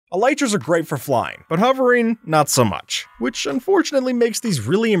Elytras are great for flying, but hovering, not so much, which unfortunately makes these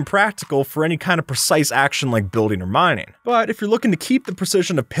really impractical for any kind of precise action like building or mining. But if you're looking to keep the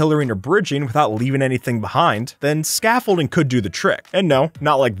precision of pillaring or bridging without leaving anything behind, then scaffolding could do the trick. And no,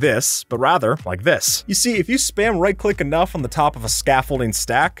 not like this, but rather like this. You see, if you spam right-click enough on the top of a scaffolding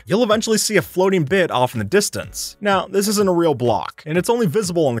stack, you'll eventually see a floating bit off in the distance. Now, this isn't a real block, and it's only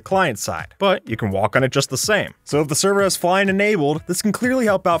visible on the client side, but you can walk on it just the same. So if the server has flying enabled, this can clearly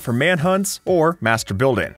help out for manhunts or master building.